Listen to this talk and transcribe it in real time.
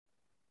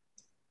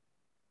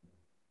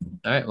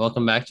All right,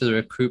 welcome back to the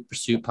Recruit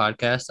Pursuit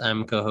podcast.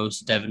 I'm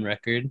co-host Devin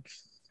Record,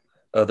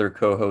 Other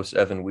co-host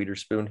Evan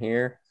Wiederspoon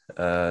here.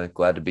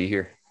 Glad to be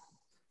here.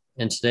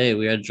 and today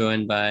we are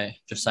joined by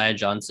Josiah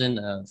Johnson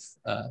of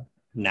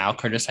now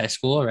Curtis High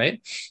School,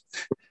 right?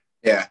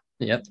 Yeah,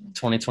 Yep,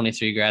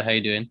 2023 grad. How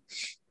you doing?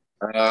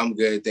 I'm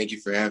good. Thank you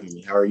for having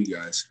me. How are you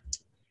guys?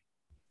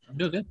 I'm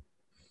doing good.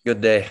 Good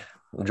day.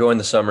 Enjoying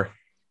the summer.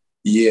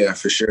 Yeah,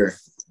 for sure.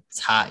 It's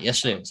hot.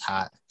 Yesterday was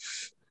hot.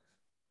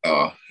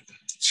 Oh,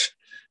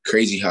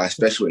 crazy hot,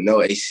 especially with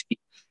no AC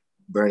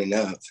burning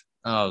up.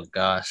 Oh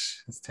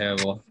gosh, it's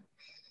terrible.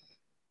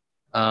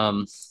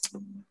 Um,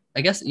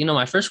 I guess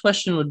my first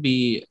question would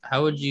be,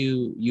 how would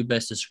you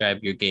best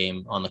describe your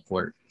game on the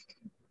court?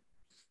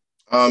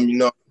 Um, you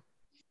know,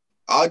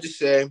 I'll just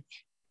say,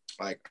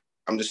 like,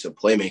 I'm just a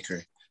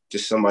playmaker,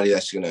 just somebody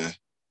that's gonna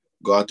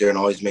go out there and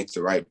always make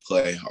the right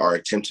play or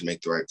attempt to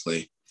make the right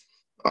play.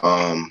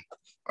 Um,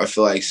 I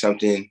feel like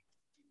something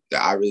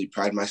that I really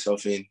pride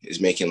myself in is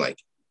making like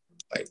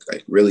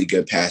really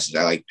good passes.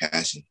 I like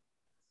passing.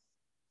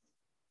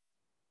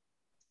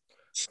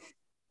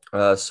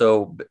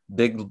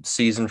 Big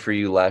season for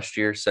you last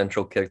year.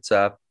 Central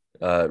Kitsap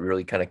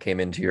really kind of came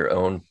into your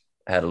own.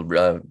 Had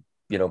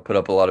put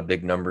up a lot of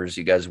big numbers.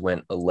 You guys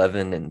went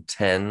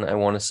 11-10, I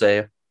want to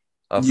say,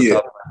 off the Yeah.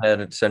 top of my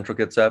head at Central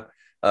Kitsap.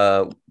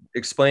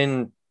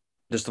 Explain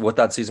just what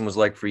that season was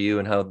like for you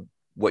and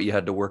what you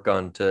had to work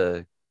on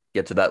to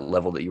get to that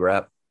level that you were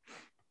at.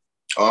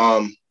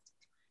 Um,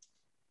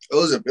 it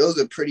was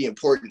a pretty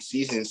important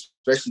season,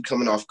 especially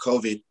coming off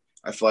COVID.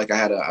 I feel like I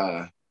had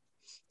a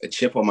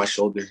chip on my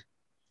shoulder.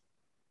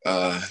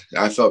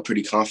 I felt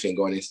pretty confident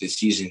going into this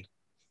season.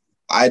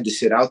 I had to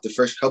sit out the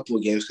first couple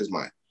of games because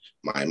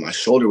my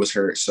shoulder was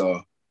hurt.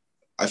 So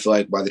I feel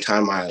like by the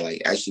time I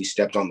like actually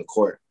stepped on the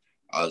court,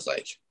 I was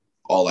like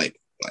all like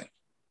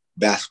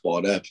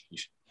basketballed up.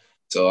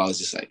 So I was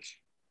just like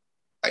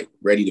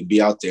ready to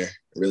be out there,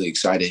 really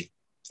excited.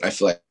 I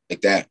feel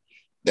like that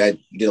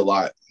did a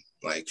lot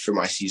like for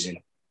my season,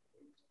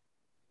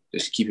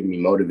 just keeping me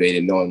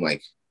motivated, knowing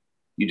like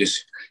you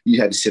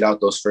had to sit out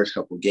those first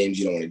couple of games.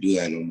 You don't want to do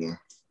that no more.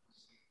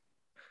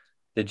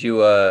 Did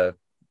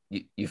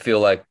you feel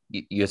like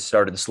you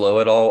started slow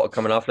at all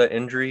coming off that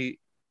injury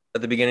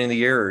at the beginning of the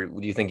year, or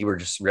do you think you were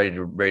just ready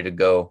to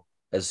go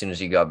as soon as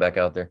you got back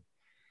out there?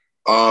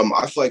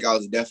 I feel like I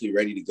was definitely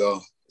ready to go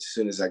as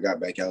soon as I got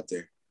back out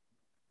there.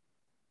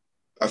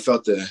 I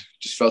felt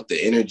the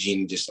energy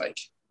and just like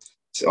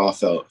it all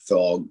felt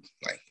all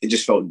like it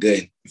just felt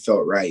good. It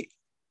felt right.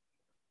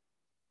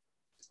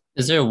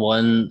 Is there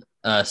one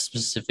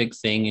specific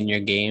thing in your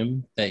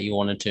game that you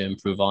wanted to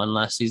improve on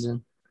last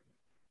season?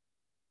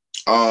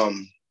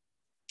 Um,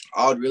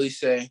 I would really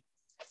say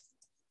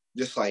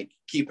just like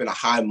keeping a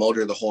high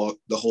motor the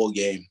whole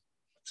game.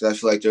 Because I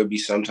feel like there would be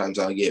sometimes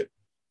I'll get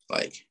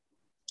like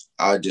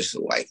I'll just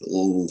like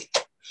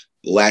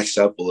lax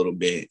up a little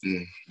bit,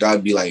 and that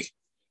would be like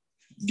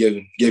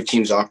give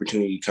teams the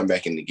opportunity to come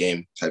back in the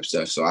game type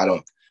stuff. So I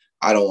don't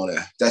want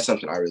to. That's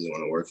something I really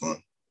want to work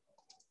on.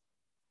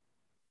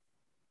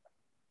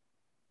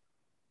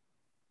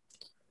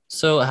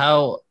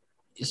 So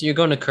you're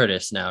going to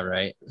Curtis now,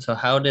 right? So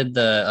how did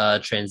the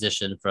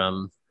transition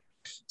from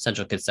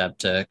Central Kitsap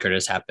to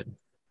Curtis happen?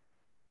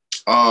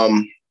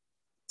 Um,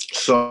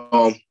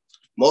 so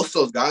most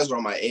of those guys were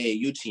on my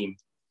AAU team,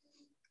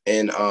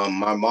 and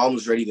my mom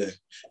was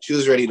she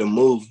was ready to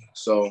move.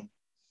 So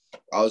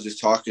I was just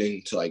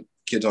talking to like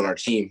kids on our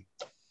team,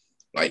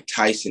 like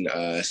Tyson,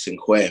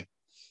 Sinque,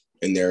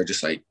 and they were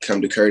just like,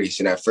 come to Curtis.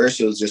 And at first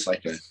it was just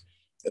like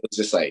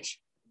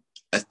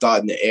a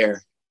thought in the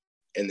air.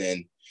 And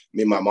then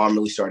me and my mom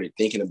really started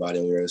thinking about it.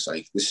 And we were just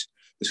like, this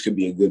could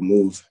be a good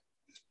move.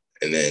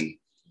 And then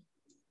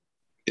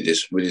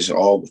it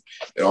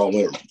all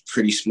went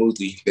pretty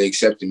smoothly. They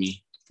accepted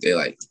me.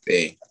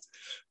 They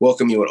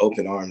welcomed me with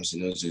open arms,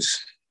 and it was just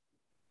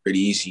pretty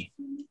easy.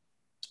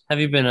 Have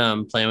you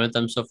been playing with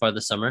them so far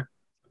this summer,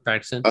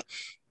 practicing?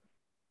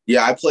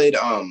 Yeah, I played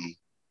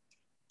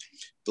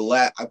the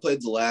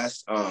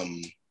last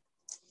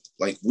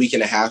like week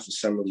and a half of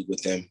summer league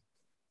with them.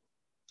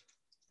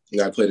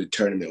 And I played a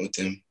tournament with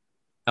them.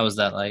 How was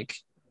that like?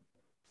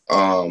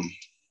 Um,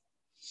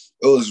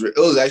 it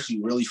was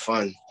actually really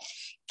fun.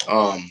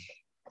 Um,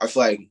 I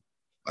feel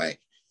like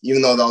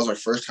even though that was our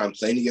first time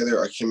playing together,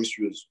 our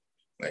chemistry was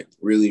like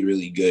really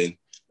really good,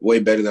 way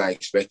better than I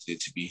expected it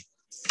to be.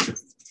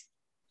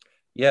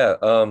 Yeah,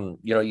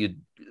 you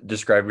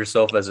describe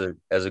yourself as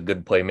a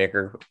good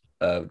playmaker.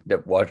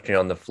 Watching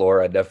on the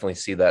floor, I definitely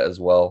see that as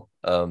well.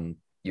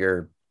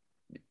 You're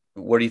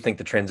What do you think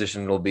the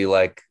transition will be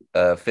like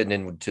fitting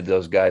into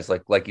those guys?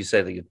 Like you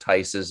said, the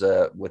Tice is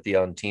with the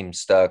on team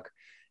stuck,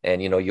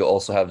 and you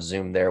also have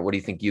Zoom there. What do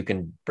you think you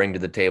can bring to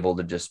the table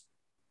to just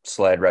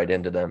slide right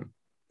into them?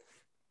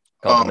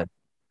 Um, Compliment.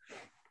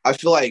 I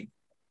feel like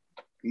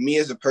me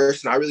as a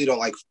person, I really don't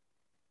like.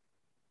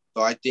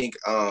 So I think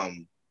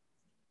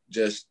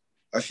just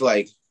I feel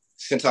like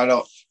since I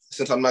don't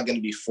since I'm not going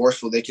to be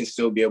forceful, they can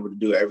still be able to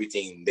do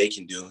everything they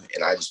can do,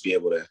 and I just be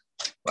able to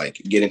like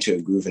get into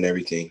a groove and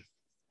everything.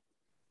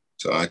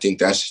 So I think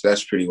that's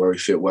pretty where we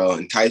fit well.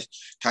 And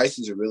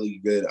Tyson's a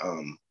really good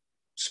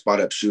spot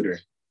up shooter,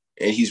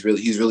 and he's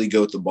really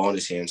good with the ball in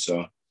his hand.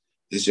 So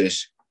it's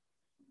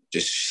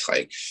just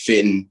like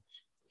fitting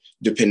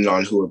depending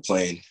on who we're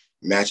playing,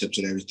 matchups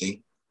and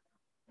everything.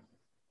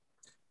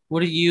 What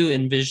do you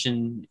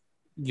envision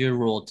your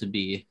role to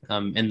be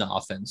in the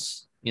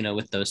offense,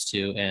 with those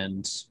two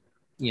and,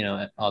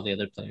 all the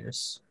other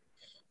players?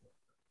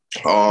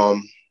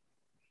 Um,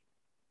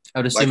 I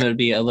would like assume it would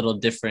be a little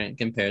different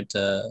compared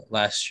to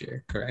last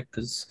year, correct?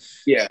 Because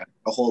yeah,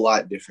 a whole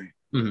lot different.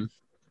 Mhm.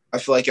 I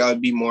feel like I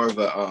would be more of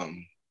a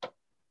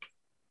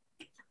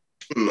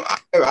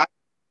I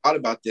thought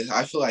about this.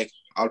 I feel like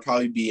I would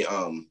probably be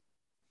I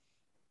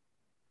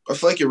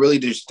feel like it really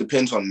just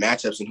depends on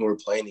matchups and who we're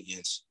playing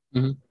against.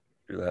 Mhm.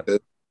 Do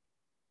that.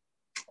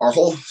 Our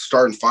whole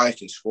starting five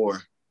can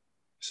score,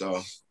 so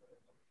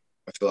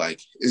I feel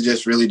like it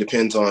just really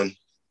depends on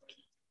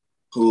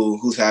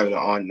who's having an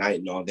on night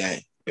and all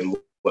that, and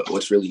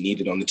what's really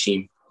needed on the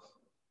team.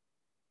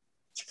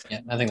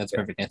 Yeah, I think that's a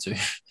perfect answer.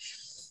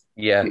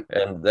 And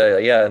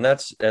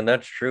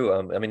that's true.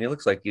 I mean, it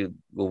looks like you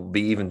will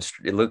be even.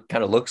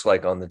 Kind of looks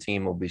like on the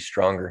team will be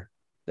stronger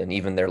than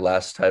even their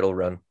last title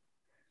run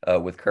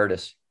with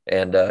Curtis.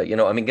 And I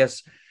mean,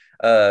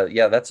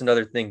 yeah, that's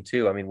another thing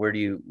too. I mean, do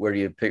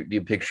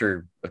you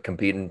picture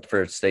competing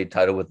for a state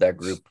title with that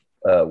group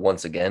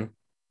once again?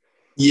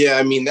 Yeah,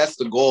 I mean that's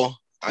the goal.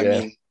 I Yeah.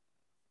 mean,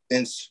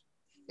 since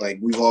like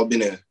we've all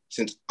been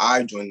since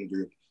I joined the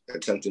group,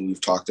 that's something we've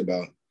talked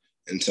about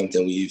and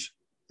something we've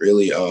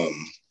really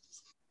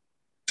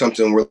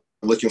something we're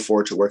looking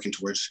forward to working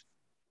towards.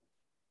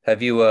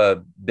 Have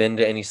you been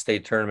to any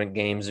state tournament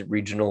games,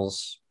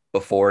 regionals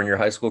before in your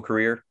high school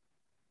career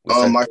with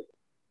My Central?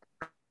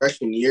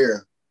 freshman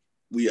year,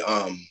 we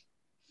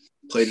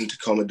played in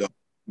Tacoma Dome.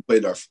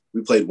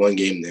 We played one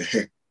game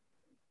there.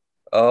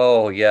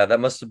 Oh yeah, that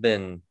must have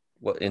been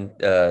what in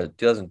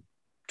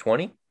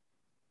 2020?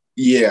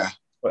 Yeah,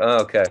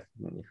 Oh, okay.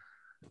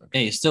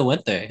 Hey, you still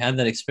went there, had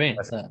that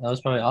experience. That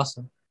was probably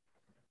awesome.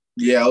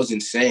 yeah, it was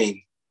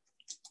insane.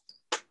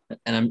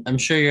 And I'm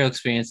sure you'll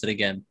experience it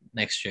again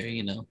next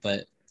year,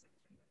 but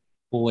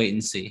we'll wait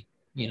and see.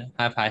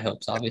 Have high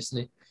hopes,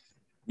 obviously.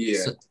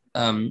 Yeah.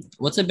 So,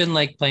 what's it been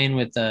like playing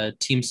with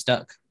Team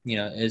Stuck?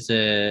 You've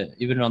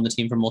been on the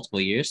team for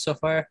multiple years so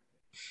far?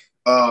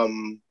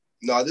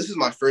 No, this is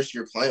my first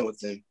year playing with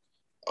them.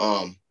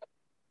 Um,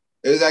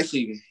 it was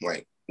actually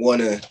like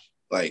one of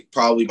like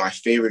probably my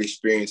favorite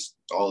experience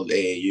all of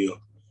AAU,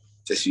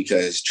 just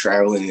because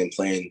traveling and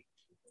playing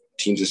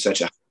teams of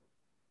such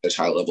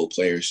high level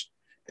players,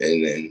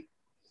 and then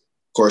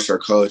of course our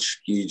coach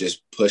he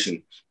just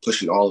pushing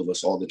all of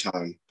us all the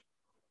time,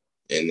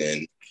 and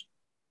then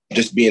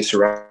just being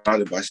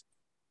surrounded by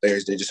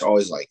players, they just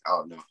always like I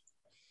don't know.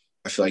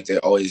 I feel like they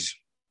always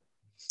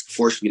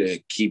force me to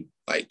keep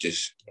like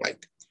just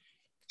like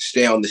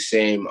stay on the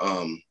same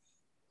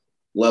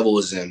level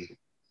as them.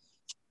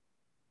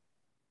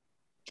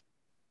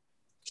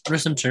 What are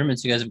some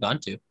tournaments you guys have gone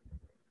to?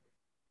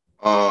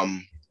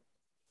 Um,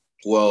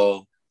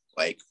 well,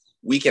 like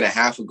week and a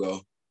half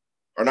ago,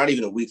 or not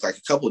even a week, like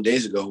a couple of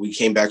days ago, we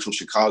came back from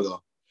Chicago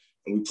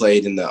and we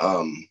played in the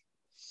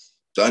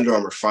Under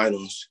Armour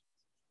finals.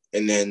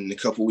 And then a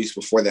couple of weeks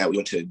before that, we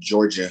went to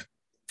Georgia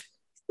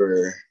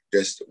for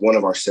just one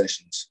of our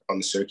sessions on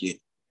the circuit.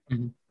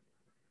 Mm-hmm.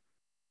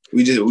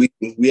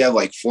 We have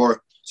like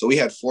four, so we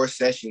had four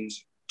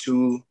sessions,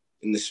 two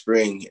in the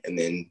spring and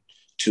then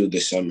two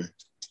this summer.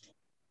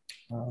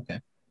 Oh,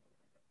 okay.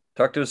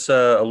 Talk to us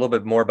a little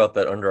bit more about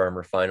that Under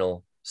Armour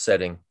final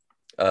setting.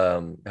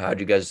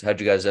 How'd you guys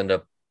end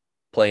up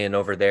playing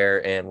over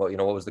there, and what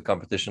was the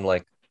competition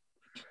like?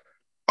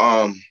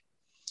 I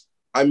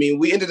mean,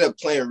 we ended up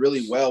playing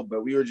really well,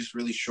 but we were just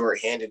really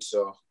short-handed.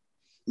 So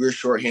we were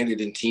short-handed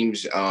in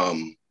teams.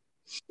 We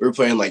were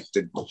playing like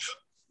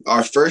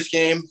our first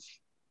game.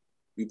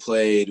 We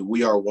played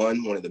We Are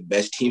one of the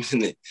best teams in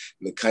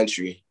the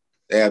country.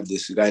 They have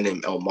this guy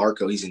named El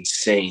Marco. He's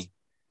insane,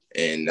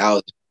 and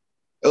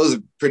it was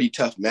a pretty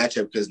tough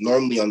matchup because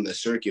normally on the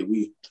circuit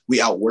we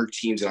outwork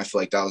teams, and I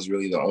feel like that was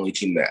really the only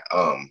team that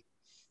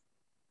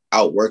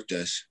outworked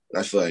us.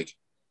 And I feel like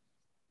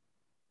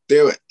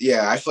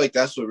I feel like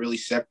that's what really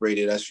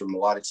separated us from a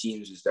lot of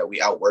teams is that we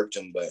outworked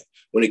them. But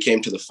when it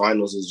came to the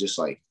finals, it was just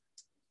like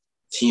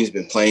teams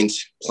been playing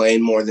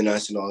more than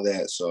us and all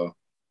that. So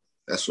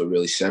that's what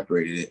really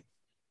separated it.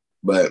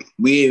 But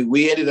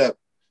we ended up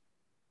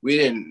we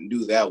didn't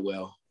do that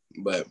well.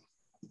 But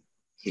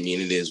I mean,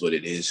 it is what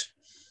it is.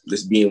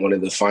 Just being one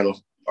of the final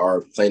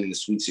or playing in the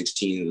Sweet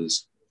 16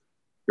 was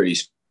pretty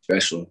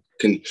special.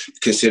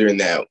 Considering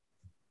that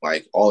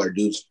like all our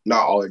dudes,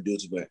 not all our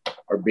dudes, but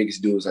our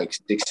biggest dude was like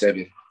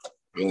 6'7".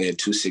 We only had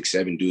 2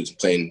 6'7" dudes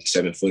playing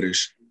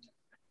 7-footers.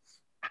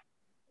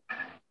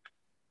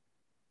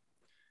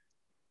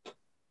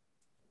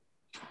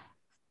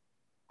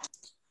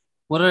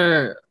 What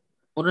are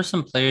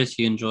some players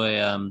you enjoy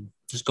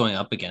just going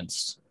up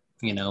against?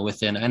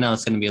 Within I know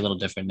it's going to be a little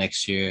different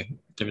next year,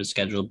 different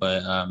schedule,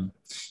 but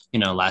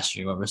last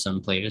year, what were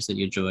some players that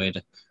you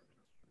enjoyed?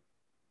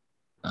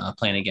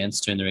 playing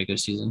against during the regular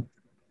season?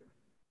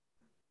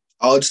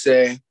 I would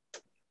say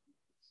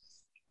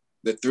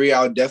the three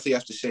I would definitely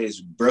have to say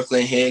is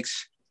Brooklyn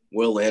Hicks,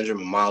 Will Landrum,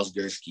 and Miles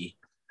Gursky.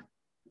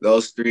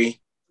 Those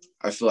three,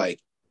 I feel like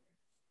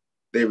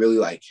they really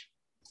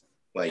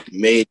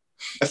made.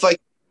 I feel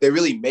like they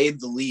really made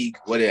the league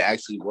what it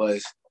actually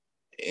was,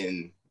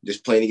 and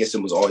just playing against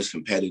them was always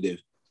competitive.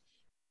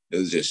 It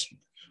was just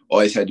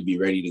always had to be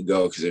ready to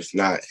go because if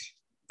not,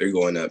 they're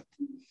going up.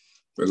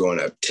 We're going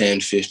up 10,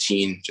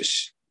 15,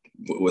 just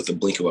with a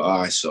blink of an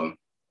eye. So,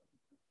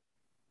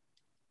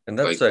 And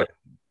like,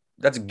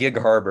 that's Gig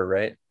Harbor,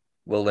 right?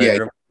 Will yeah,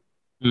 Landrum.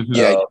 Mm-hmm.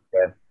 yeah, Oh,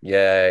 okay.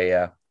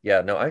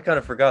 Yeah. No, I kind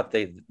of forgot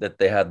they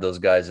had those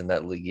guys in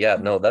that league. Yeah,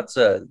 no, that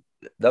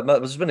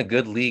has been a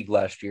good league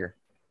last year,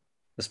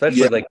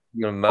 especially yeah, like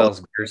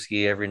Miles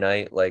Gursky every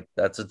night. Like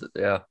that's a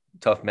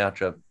tough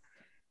matchup. And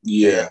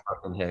yeah,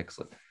 Martin Hicks.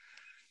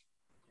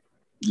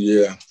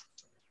 yeah.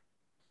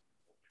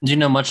 Do you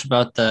know much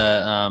about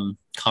the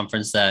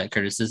conference that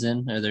Curtis is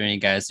in? Are there any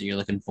guys that you're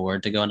looking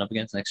forward to going up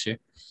against next year?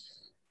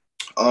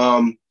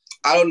 I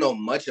don't know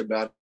much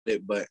about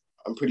it, but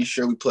I'm pretty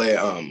sure we play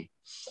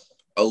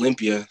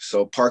Olympia.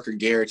 So Parker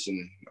Garrett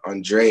and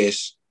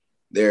Andreas,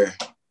 they're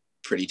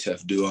pretty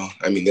tough duo.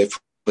 I mean, they've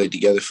played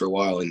together for a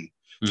while, and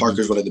Mm-hmm.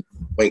 Parker's one of the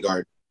point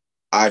guard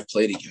I've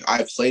played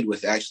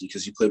with actually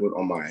because he played with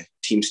on my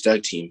team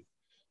stud team.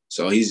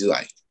 So he's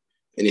like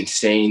an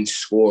insane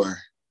scorer.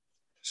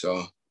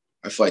 So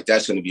I feel like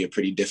that's going to be a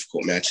pretty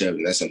difficult matchup,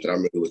 and that's something I'm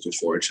really looking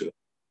forward to.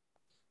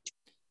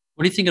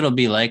 What do you think it'll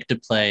be like to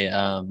play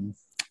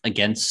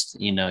against,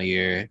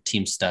 your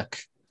team stuck,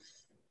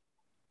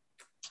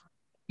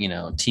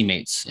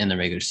 teammates in the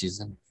regular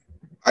season?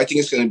 I think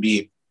it's going to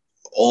be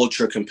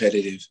ultra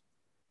competitive,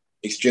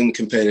 extremely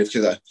competitive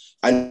because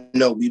I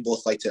know we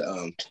both like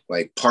to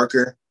like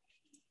Parker.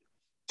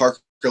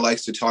 Parker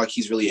likes to talk.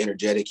 He's really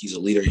energetic. He's a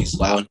leader. He's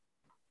loud,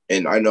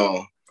 and I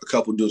know a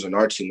couple dudes on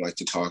our team like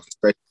to talk,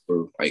 especially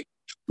for like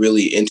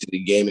really into the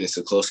game and it's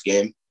a close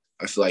game.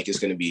 I feel like it's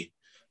going to be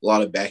a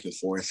lot of back and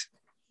forth.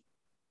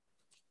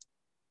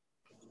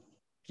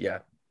 Yeah.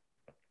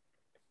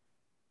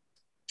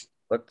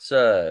 Let's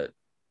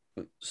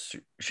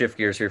shift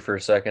gears here for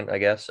a second, I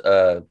guess.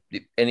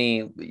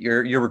 Any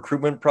your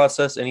recruitment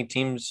process, any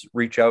teams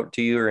reach out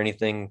to you or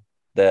anything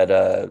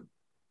that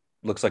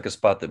looks like a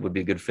spot that would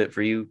be a good fit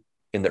for you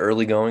in the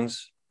early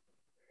goings?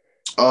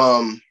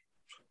 Um,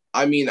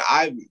 I mean,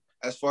 I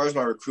as far as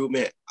my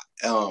recruitment,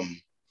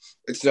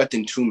 it's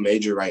nothing too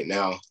major right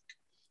now.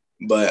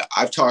 But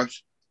I've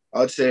talked. I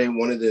would say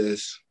one of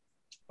the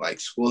like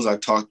schools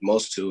I've talked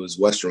most to is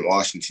Western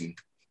Washington,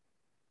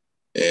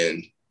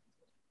 and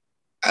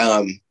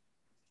um,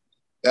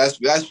 that's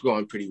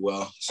going pretty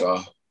well.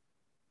 So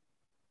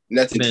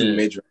nothing too But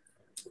major.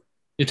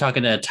 you're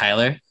talking to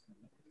Tyler.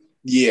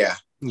 Yeah,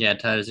 Yeah,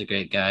 Tyler's a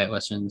great guy.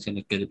 Western's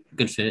gonna good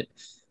fit.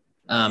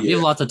 You yeah,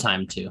 have lots of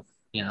time too.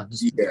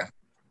 Just yeah.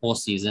 whole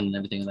season and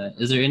everything like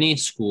that. Is there any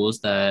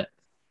schools that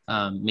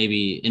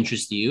maybe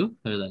interest you,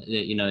 or that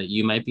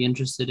you might be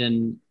interested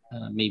in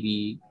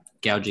maybe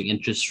gouging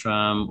interest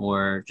from,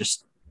 or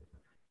just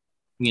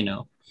you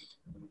know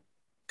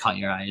caught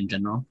your eye in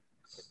general?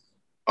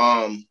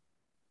 Um,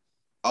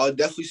 I would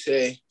definitely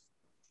say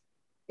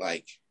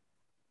like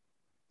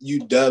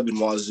UW and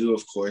Wazoo,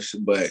 of course,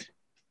 but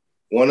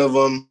one of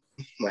them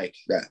like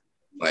that,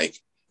 like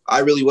I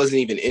really wasn't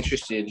even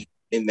interested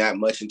in that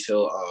much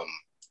until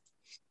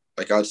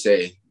like I would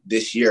say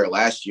this year or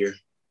last year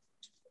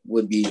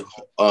would be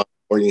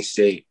Oregon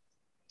State.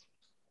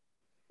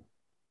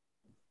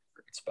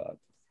 Great spot.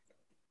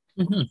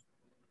 Mm-hmm.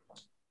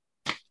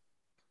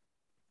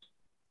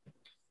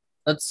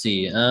 Let's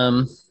see. You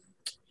have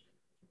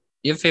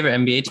a favorite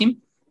NBA team?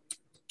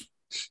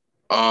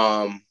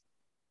 Um,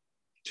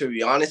 to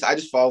be honest, I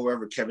just follow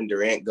wherever Kevin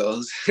Durant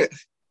goes.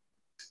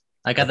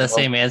 I got the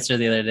same answer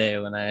the other day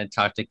when I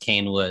talked to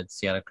Kane Woods,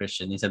 Seattle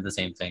Christian. He said the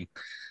same thing.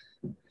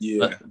 But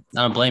Yeah.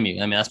 I don't blame you.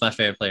 I mean, that's my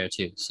favorite player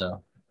too.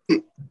 So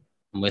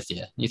I'm with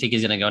you. You think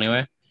he's gonna go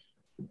anywhere?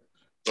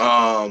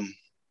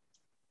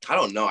 I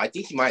don't know. I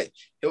think he might.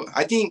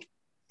 I think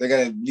they're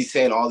gonna be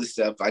saying all this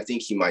stuff. I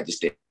think he might just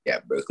stay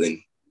at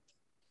Brooklyn.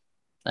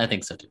 I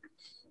think so too.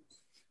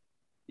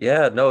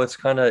 Yeah, no, it's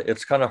kind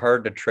of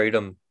hard to trade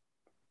him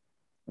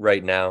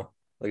right now.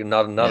 Like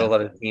not a Yeah.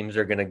 lot of teams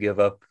are going to give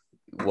up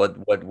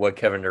what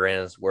Kevin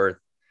Durant is worth.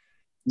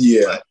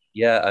 Yeah. But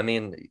yeah, I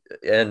mean,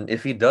 and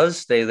if he does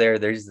stay there,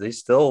 they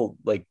still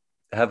like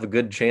have a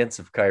good chance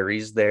if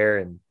Kyrie's there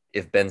and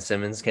if Ben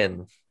Simmons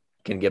can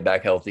get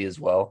back healthy as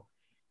well,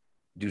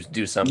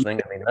 do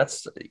something. I mean,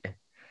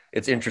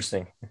 it's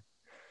interesting.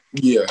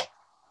 Yeah.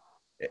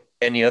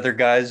 Any other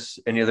guys,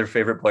 any other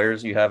favorite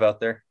players you have out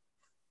there?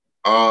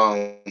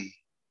 Um,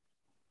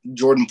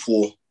 Jordan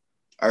Poole.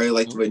 I really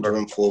like the way Or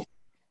Jordan Poole,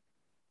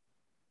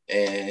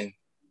 and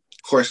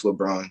of course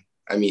LeBron.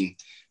 I mean,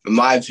 in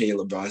my opinion,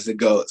 LeBron's the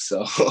goat.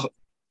 So,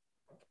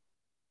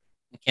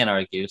 I can't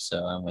argue, so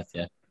I'm with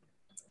you.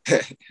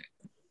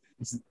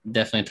 It's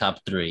definitely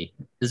top three.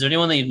 Is there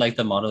anyone that you'd like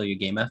to model your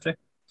game after?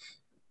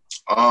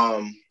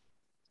 um,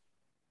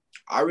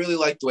 I really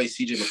like the way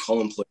CJ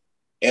McCollum played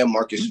and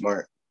Marcus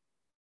Smart.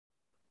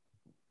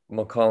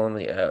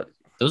 McCollum, yeah.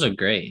 Those are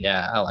great.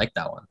 Yeah, I like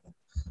that one.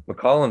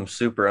 McCollum's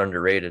super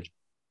underrated.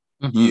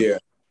 Mm-hmm. Yeah.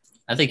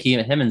 I think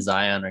him and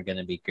Zion are going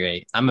to be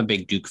great. I'm a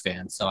big Duke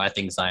fan, so I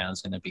think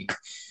Zion's going to be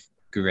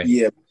great.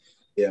 Yeah.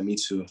 Yeah, me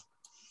too.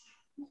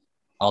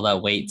 All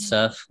that weight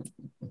stuff,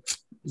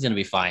 he's going to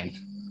be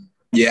fine.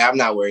 Yeah, I'm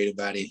not worried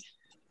about it.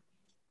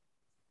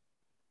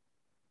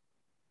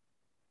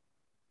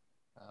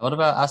 What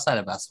about outside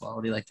of basketball?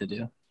 What do you like to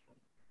do?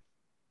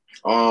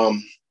 I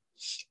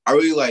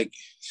really like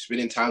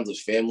spending time with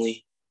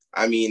family.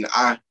 I mean,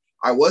 I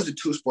was a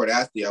two-sport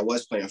athlete. I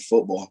was playing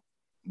football,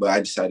 but I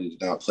decided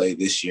to not play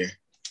this year.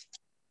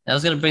 I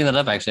was going to bring that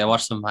up, actually. I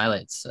watched some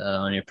highlights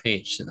on your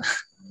page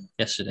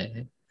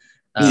yesterday.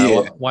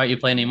 Yeah. Why aren't you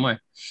playing anymore?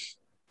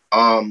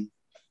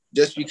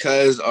 Just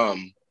because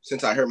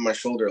since I hurt my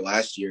shoulder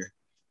last year,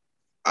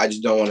 I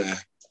just don't want to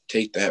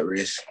take that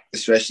risk,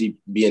 especially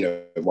being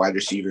a wide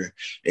receiver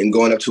and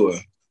going up to a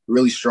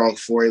really strong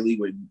 4A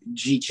league with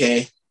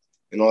GK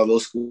and all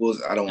those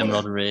schools. I don't want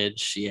Emerald to.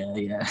 Ridge.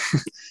 Yeah.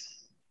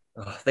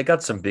 Oh, they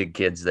got some big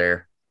kids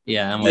there.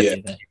 Yeah, I'm with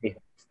you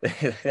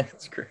there.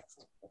 That's great.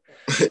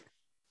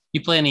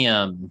 You play any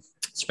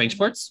spring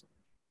sports?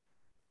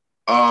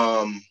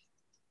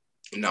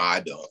 No,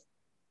 I don't.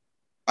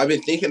 I've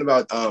been thinking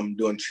about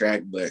doing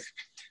track, but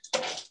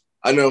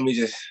I normally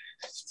just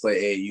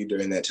play AAU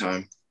during that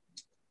time.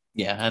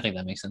 Yeah, I think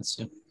that makes sense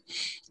too.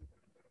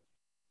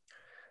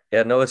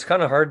 Yeah, no, it's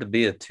kind of hard to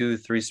be a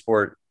 2-3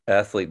 sport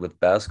athlete with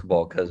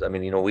basketball because I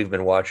mean, we've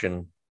been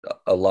watching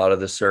a lot of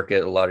the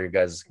circuit, a lot of your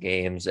guys'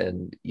 games,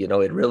 and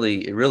it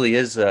really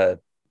is a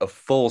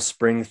full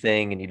spring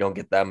thing, and you don't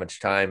get that much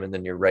time, and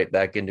then you're right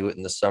back into it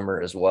in the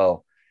summer as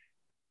well.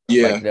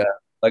 Yeah.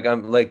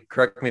 I'm like,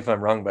 correct me if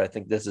I'm wrong, but I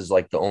think this is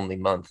like the only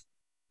month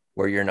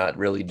where you're not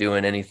really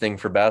doing anything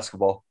for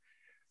basketball.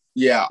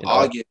 Yeah,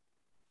 August.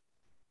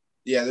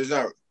 Yeah, there's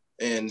not,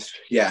 and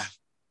yeah,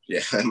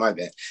 my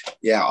bad.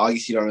 Yeah,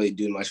 August you don't really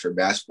do much for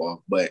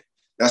basketball, but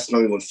that's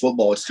normally when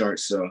football would start.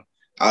 So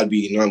I'd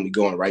be normally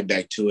going right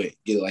back to it,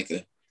 get like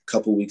a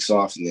couple weeks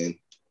off, and then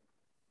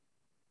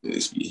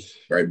just be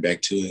right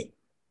back to it.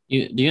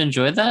 Do you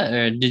enjoy that,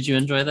 or did you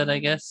enjoy that? I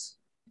guess.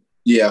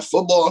 Yeah,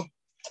 football.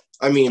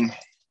 I mean,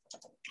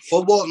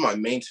 football is my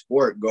main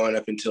sport going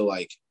up until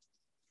like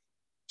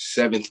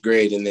 7th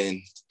grade, and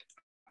then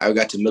I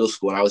got to middle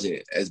school and I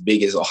wasn't as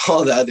big as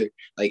all the other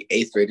like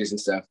 8th graders and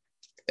stuff.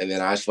 And then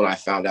that's when I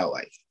found out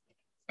like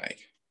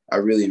I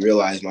really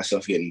realized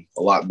myself getting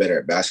a lot better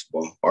at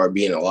basketball or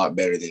being a lot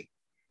better than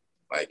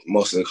like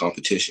most of the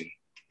competition.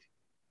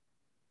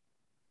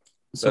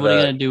 So what are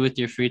you gonna do with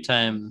your free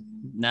time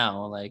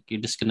now? Like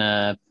you're just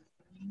gonna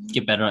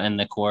get better in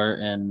the court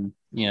and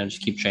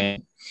just keep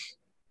training.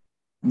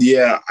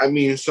 Yeah, I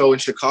mean, so in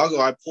Chicago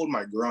I pulled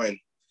my groin,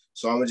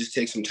 so I'm gonna just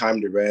take some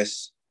time to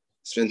rest,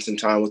 spend some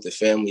time with the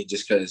family,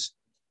 just because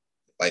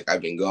like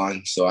I've been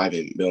gone, so I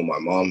haven't been with my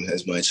mom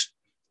as much.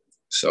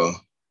 So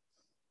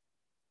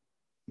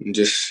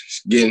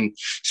just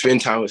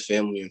spend time with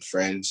family and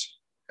friends.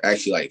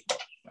 Actually, like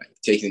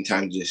taking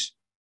time to just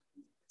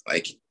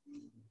like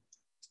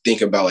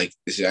think about like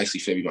this is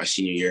actually gonna be my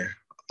senior year.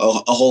 A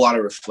whole lot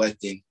of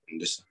reflecting and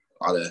just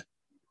a lot of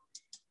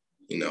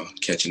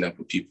catching up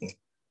with people.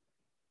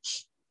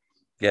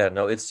 Yeah,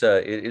 no, it's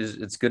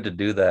good to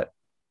do that.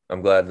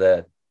 I'm glad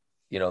that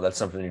that's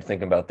something you're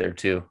thinking about there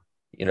too.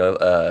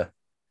 Yeah,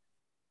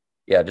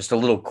 just a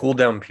little cool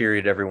down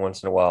period every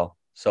once in a while.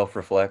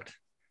 Self-reflect.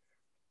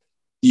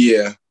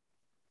 Yeah.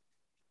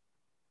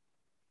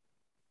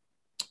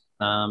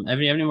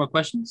 Have you any more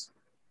questions?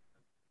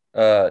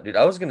 Dude,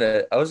 I was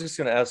just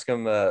gonna ask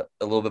him a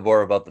little bit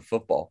more about the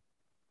football.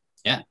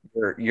 Yeah.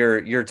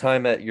 Your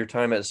time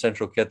at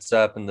Central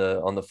Kitsap and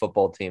on the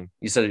football team.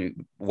 You said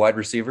wide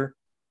receiver?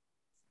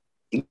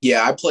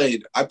 Yeah, I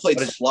played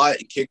slot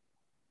and kick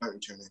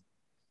returning.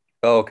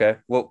 Oh, okay.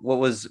 What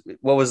was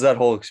that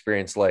whole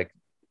experience like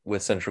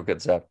with Central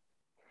Kitsap?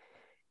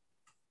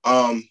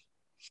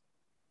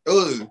 It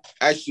was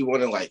actually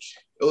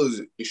it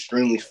was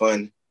extremely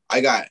fun. I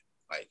got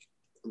like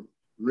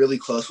really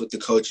close with the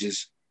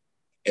coaches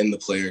and the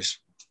players.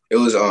 It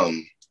was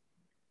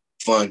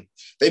fun.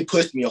 They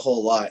pushed me a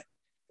whole lot,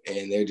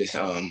 and they're just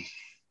it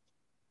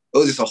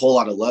was just a whole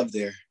lot of love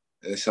there.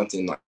 It's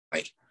something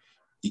like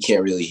you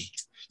can't really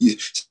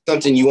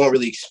something you won't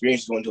really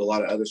experience going to a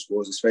lot of other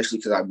schools, especially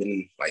because I've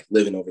been like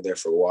living over there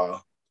for a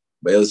while.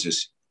 But it was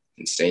just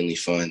insanely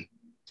fun.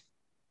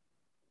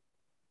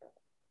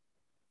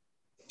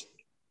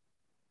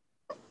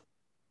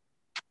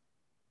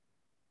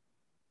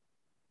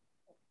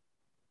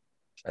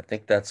 I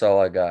think that's all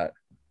I got.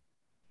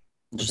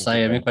 Josiah,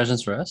 you have any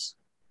questions for us?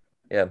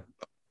 Yeah.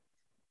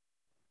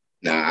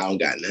 Nah, I don't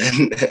got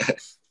none.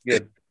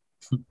 Good.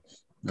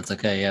 That's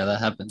okay. Yeah,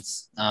 that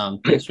happens.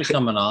 Thanks for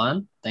coming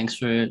on. Thanks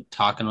for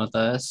talking with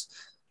us,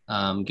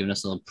 giving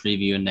us a little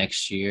preview of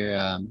next year.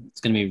 It's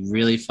going to be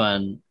really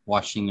fun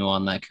watching you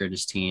on that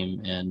Curtis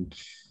team, and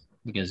I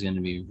think it's going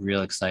to be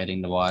real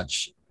exciting to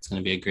watch. It's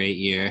going to be a great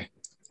year.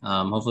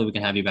 Hopefully we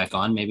can have you back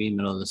on maybe in the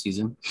middle of the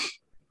season.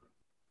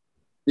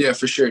 Yeah,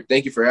 for sure.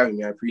 Thank you for having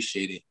me. I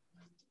appreciate it.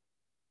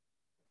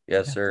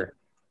 Yes, sir.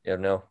 Yeah,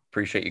 no,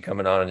 appreciate you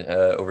coming on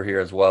over here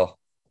as well.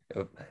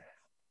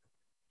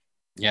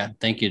 Yeah,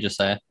 thank you,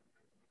 Josiah.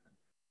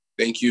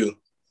 Thank you.